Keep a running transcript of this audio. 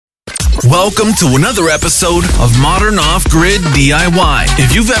Welcome to another episode of Modern Off-Grid DIY.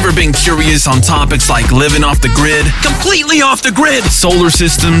 If you've ever been curious on topics like living off the grid, completely off the grid, solar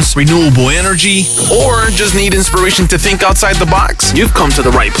systems, renewable energy, or just need inspiration to think outside the box, you've come to the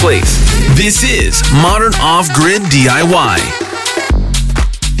right place. This is Modern Off-Grid DIY.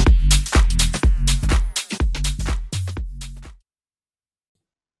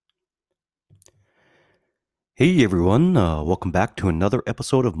 Hey everyone, welcome back to another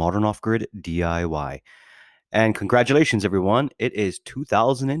episode of Modern Off-Grid DIY. And congratulations everyone, it is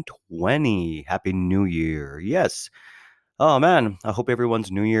 2020. Happy New Year. Yes. Oh man, I hope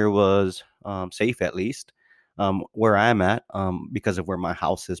everyone's New Year was safe at least. Where I'm at, because of where my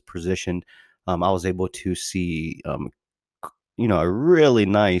house is positioned, I was able to see, a really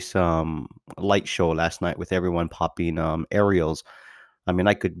nice light show last night with everyone popping aerials. I mean,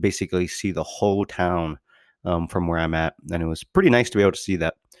 I could basically see the whole town from where I'm at, and it was pretty nice to be able to see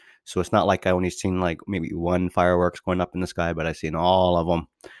that. So it's not like I only seen like maybe one fireworks going up in the sky, but I seen all of them,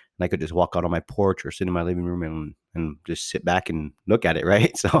 and I could just walk out on my porch or sit in my living room and just sit back and look at it,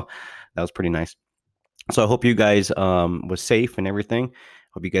 right? So that was pretty nice. So I hope you guys was safe and everything.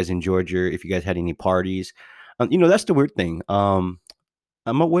 Hope you guys enjoyed if you guys had any parties. That's the weird thing. I'm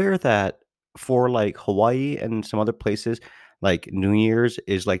aware that for like Hawaii and some other places, like New Year's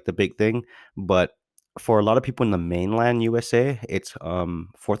is like the big thing, but for a lot of people in the mainland USA, it's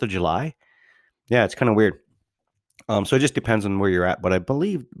 4th of July. Yeah, it's kind of weird. So it just depends on where you're at, but I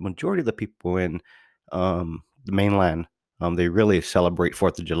believe majority of the people in the mainland, they really celebrate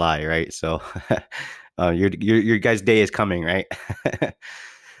 4th of July, right? So your guys' day is coming, right?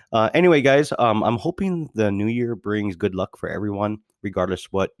 Anyway, guys, I'm hoping the new year brings good luck for everyone, regardless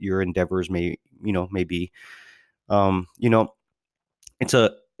what your endeavors may be.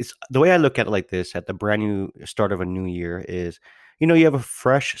 It's the way I look at it like this at the brand new start of a new year is, you have a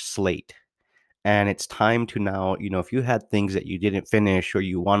fresh slate, and it's time to now, if you had things that you didn't finish or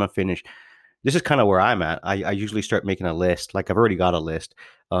you want to finish, this is kind of where I'm at. I usually start making a list. Like I've already got a list.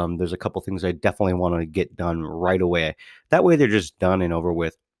 There's a couple things I definitely want to get done right away. That way they're just done and over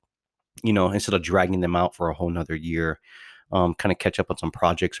with, instead of dragging them out for a whole nother year. Kind of catch up on some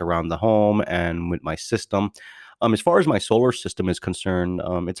projects around the home and with my system. As far as my solar system is concerned,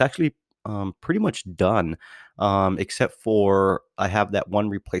 it's actually pretty much done, except for I have that one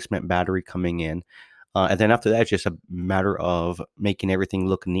replacement battery coming in. And then after that, it's just a matter of making everything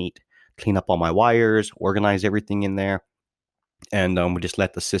look neat, clean up all my wires, organize everything in there. And we just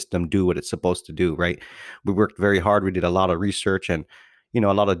let the system do what it's supposed to do, right? We worked very hard. We did a lot of research and, a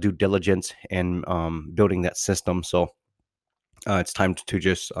lot of due diligence in building that system. So it's time to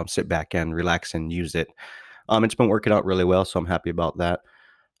just sit back and relax and use it. It's been working out really well, so I'm happy about that.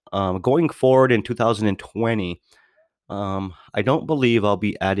 Going forward in 2020, I don't believe I'll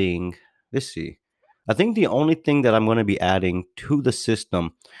be adding, let's see. I think the only thing that I'm going to be adding to the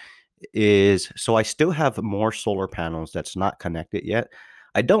system is, so I still have more solar panels that's not connected yet.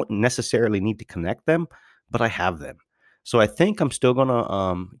 I don't necessarily need to connect them, but I have them. So I think I'm still going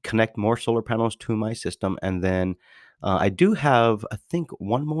to connect more solar panels to my system, and then I do have, I think,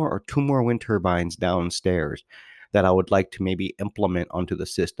 one more or two more wind turbines downstairs that I would like to maybe implement onto the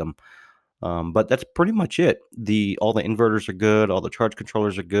system. But that's pretty much it. All the inverters are good. All the charge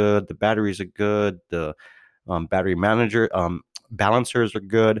controllers are good. The batteries are good. The battery manager balancers are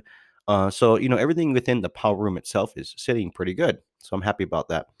good. So everything within the power room itself is sitting pretty good. So I'm happy about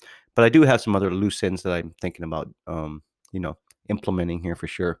that. But I do have some other loose ends that I'm thinking about, implementing here for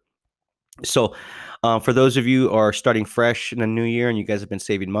sure. So for those of you who are starting fresh in the new year and you guys have been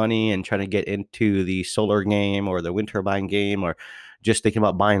saving money and trying to get into the solar game or the wind turbine game, or just thinking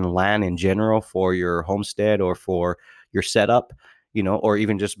about buying land in general for your homestead or for your setup, or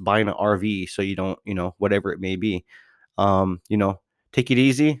even just buying an RV so you don't, whatever it may be, take it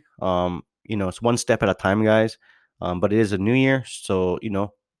easy. It's one step at a time, guys. But it is a new year. So,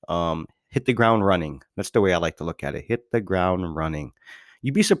 hit the ground running. That's the way I like to look at it. Hit the ground running.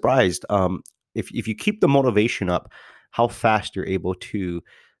 You'd be surprised if you keep the motivation up, how fast you're able to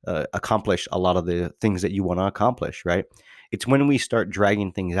accomplish a lot of the things that you want to accomplish, right? It's when we start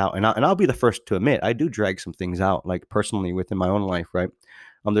dragging things out, and I'll be the first to admit, I do drag some things out, like personally within my own life, right?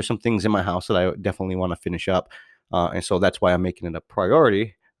 There's some things in my house that I definitely want to finish up, and so that's why I'm making it a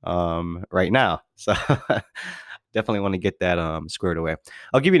priority right now. So definitely want to get that squared away.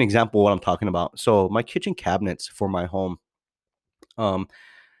 I'll give you an example of what I'm talking about. So my kitchen cabinets for my home,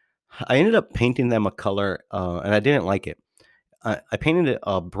 I ended up painting them a color, and I didn't like it. I painted it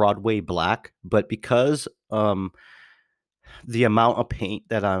Broadway black, but because the amount of paint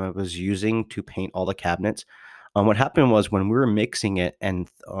that I was using to paint all the cabinets, What happened was when we were mixing it and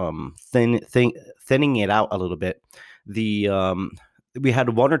thinning it out a little bit, the we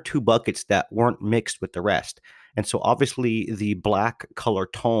had one or two buckets that weren't mixed with the rest, and so obviously the black color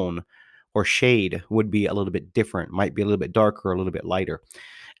tone or shade would be a little bit different, might be a little bit darker, a little bit lighter.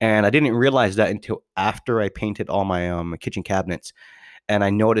 And I didn't realize that until after I painted all my kitchen cabinets. And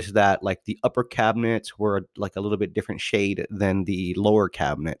I noticed that like the upper cabinets were like a little bit different shade than the lower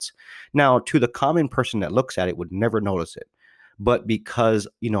cabinets. Now, to the common person that looks at it would never notice it. But because,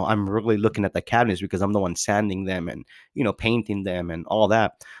 I'm really looking at the cabinets because I'm the one sanding them and, painting them and all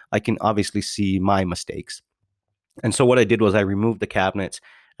that, I can obviously see my mistakes. And so what I did was I removed the cabinets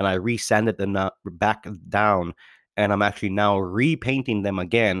and I resanded them back down. And I'm actually now repainting them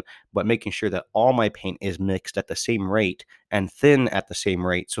again, but making sure that all my paint is mixed at the same rate and thin at the same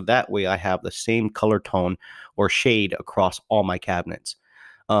rate. So that way I have the same color tone or shade across all my cabinets.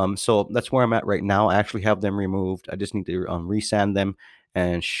 So that's where I'm at right now. I actually have them removed. I just need to resand them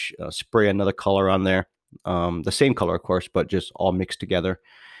and spray another color on there. The same color, of course, but just all mixed together.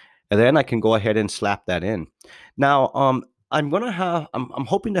 And then I can go ahead and slap that in. Now, I'm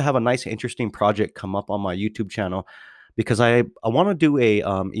hoping to have a nice, interesting project come up on my YouTube channel because I want to do a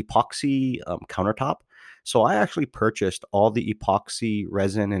epoxy countertop. So I actually purchased all the epoxy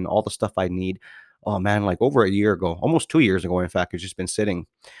resin and all the stuff I need. Oh man, like over a year ago, almost 2 years ago. In fact, it's just been sitting.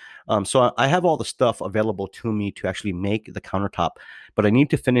 So I have all the stuff available to me to actually make the countertop, but I need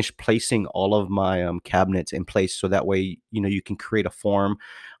to finish placing all of my cabinets in place so that way, you can create a form,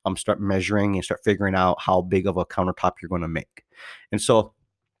 start measuring and start figuring out how big of a countertop you're going to make. And so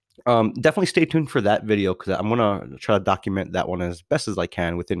definitely stay tuned for that video because I'm going to try to document that one as best as I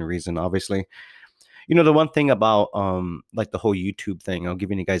can within reason, obviously. The one thing about like the whole YouTube thing, I'll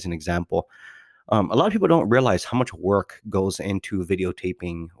give you guys an example. A lot of people don't realize how much work goes into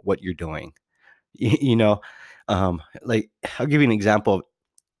videotaping what you're doing. Like I'll give you an example.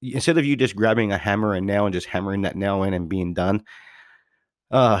 Instead of you just grabbing a hammer and nail and just hammering that nail in and being done,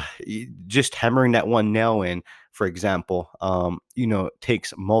 just hammering that one nail in, for example,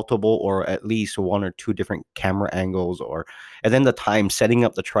 takes multiple or at least one or two different camera angles and then the time setting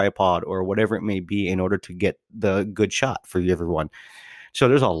up the tripod or whatever it may be in order to get the good shot for everyone. So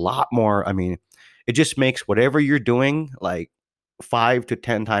there's a lot more. I mean, it just makes whatever you're doing like 5 to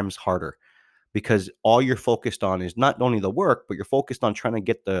 10 times harder because all you're focused on is not only the work, but you're focused on trying to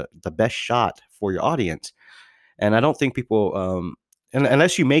get the best shot for your audience. And I don't think people,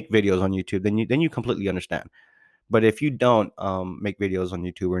 unless you make videos on YouTube, then you completely understand. But if you don't make videos on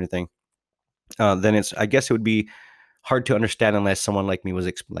YouTube or anything, then I guess it would be hard to understand unless someone like me was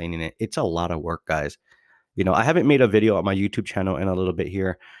explaining it. It's a lot of work, guys. I haven't made a video on my YouTube channel in a little bit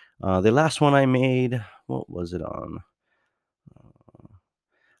here. The last one I made, what was it on?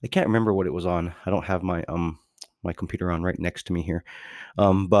 I can't remember what it was on. I don't have my computer on right next to me here.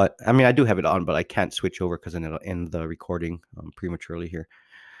 But I mean, I do have it on, but I can't switch over because then it'll end the recording prematurely here.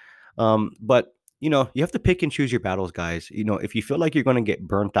 But you have to pick and choose your battles, guys. If you feel like you're going to get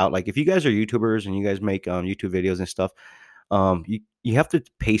burnt out, like if you guys are YouTubers and you guys make YouTube videos and stuff, you have to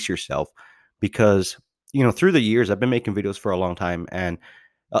pace yourself because through the years I've been making videos for a long time, and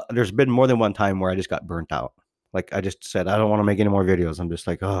there's been more than one time where I just got burnt out. Like I just said, I don't want to make any more videos. I'm just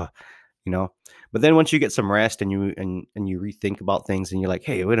like, But then once you get some rest and you rethink about things and you're like,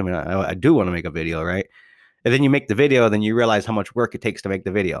 hey, wait a minute, I do want to make a video, right? And then you make the video, then you realize how much work it takes to make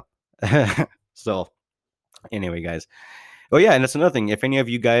the video. So anyway, guys. Oh yeah, and that's another thing. If any of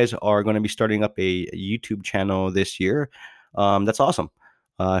you guys are going to be starting up a YouTube channel this year, that's awesome.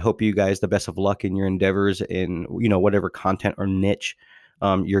 I hope you guys the best of luck in your endeavors in whatever content or niche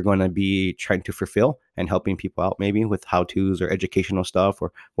you're going to be trying to fulfill and helping people out maybe with how-tos or educational stuff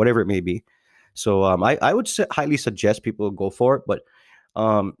or whatever it may be. So I would highly suggest people go for it, but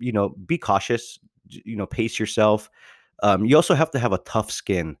be cautious, pace yourself. You also have to have a tough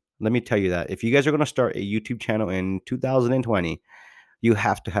skin. Let me tell you that if you guys are going to start a YouTube channel in 2020, you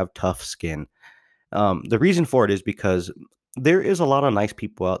have to have tough skin. The reason for it is because there is a lot of nice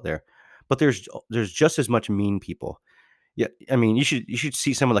people out there, but there's just as much mean people. Yeah, I mean, you should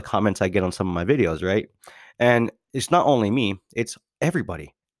see some of the comments I get on some of my videos, right? And it's not only me, it's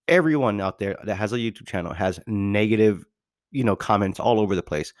everybody. Everyone out there that has a YouTube channel has negative, comments all over the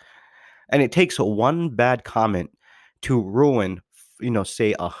place. And it takes one bad comment to ruin,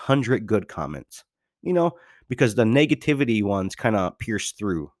 say 100 good comments, because the negativity ones kind of pierce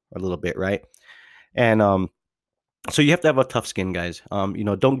through a little bit, right? And so you have to have a tough skin, guys.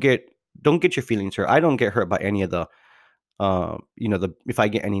 Don't get your feelings hurt. I don't get hurt by any of the if I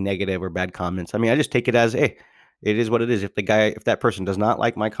get any negative or bad comments. I mean, I just take it as, hey, it is what it is. If that person does not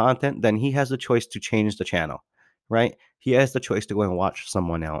like my content, then he has the choice to change the channel. right? He has the choice to go and watch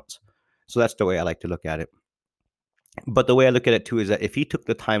someone else. So that's the way I like to look at it. But the way I look at it too is that if he took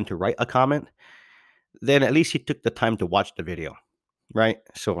the time to write a comment, then at least he took the time to watch the video, right?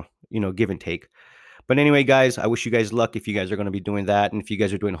 So, give and take. But anyway, guys, I wish you guys luck if you guys are going to be doing that. And if you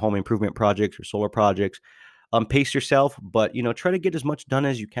guys are doing home improvement projects or solar projects, pace yourself, but, try to get as much done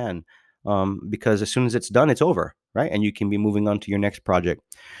as you can, because as soon as it's done, it's over, right? And you can be moving on to your next project.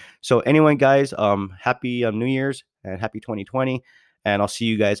 So anyway, guys, happy New Year's and happy 2020. And I'll see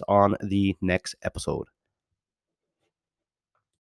you guys on the next episode.